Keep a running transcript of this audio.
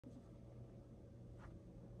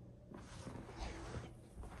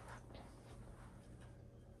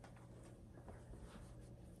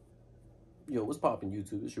Yo, what's poppin'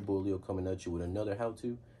 YouTube? It's your boy Leo coming at you with another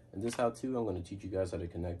how-to. In this how-to, I'm going to teach you guys how to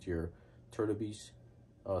connect your Turtle Beach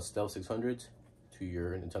Stealth 600 to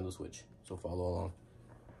your Nintendo Switch. So follow along.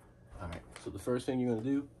 Alright, so the first thing you're going to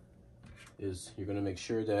do is you're going to make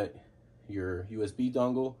sure that your USB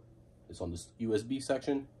dongle is on the USB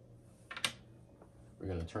section. We're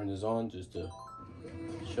going to turn this on just to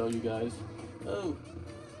show you guys. Oh!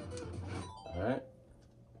 Alright.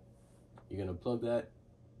 You're going to plug that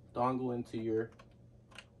dongle into your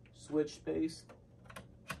switch space.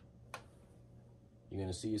 You're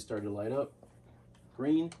going to see it start to light up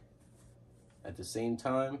green. At the same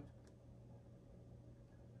time,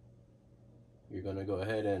 you're going to go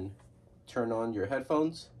ahead and turn on your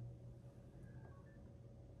headphones.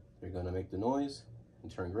 They're going to make the noise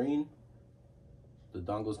and turn green. The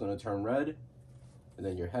dongle is going to turn red, and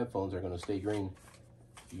then your headphones are going to stay green.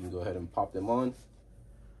 You can go ahead and pop them on.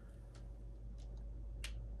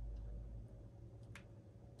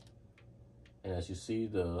 And as you see,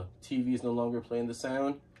 the TV is no longer playing the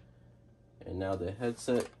sound, and now the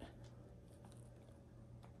headset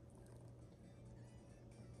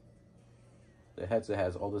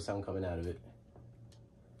has all the sound coming out of it.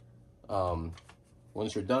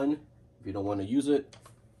 Once you're done, if you don't want to use it,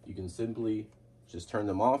 you can simply just turn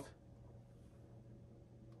them off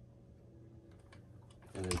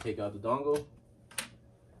and then take out the dongle,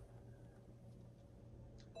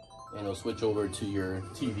 and it'll switch over to your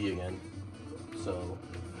TV again. So,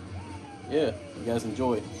 yeah, you guys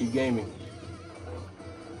enjoy. Keep gaming.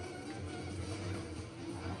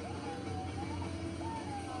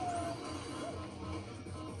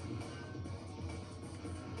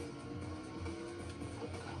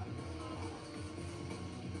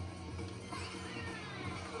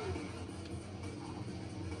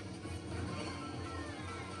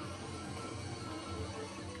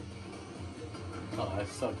 Oh, I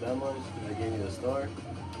sucked that much because I gave you the star.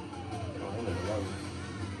 Oh, I'm gonna love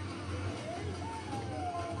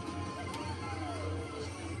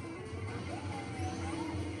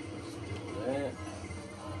it.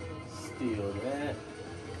 Steal that.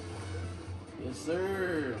 Yes,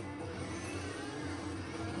 sir.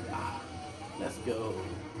 Ah, let's go.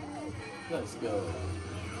 Let's go.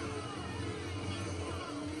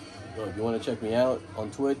 So if you want to check me out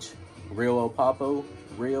on Twitch, Real El Papo,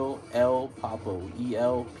 Real El Papo,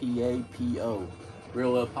 E-L-P-A-P-O,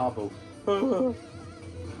 Real El Papo. Man,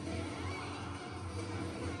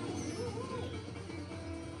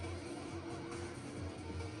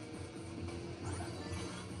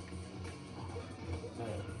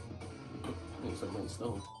 I need some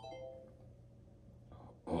stone.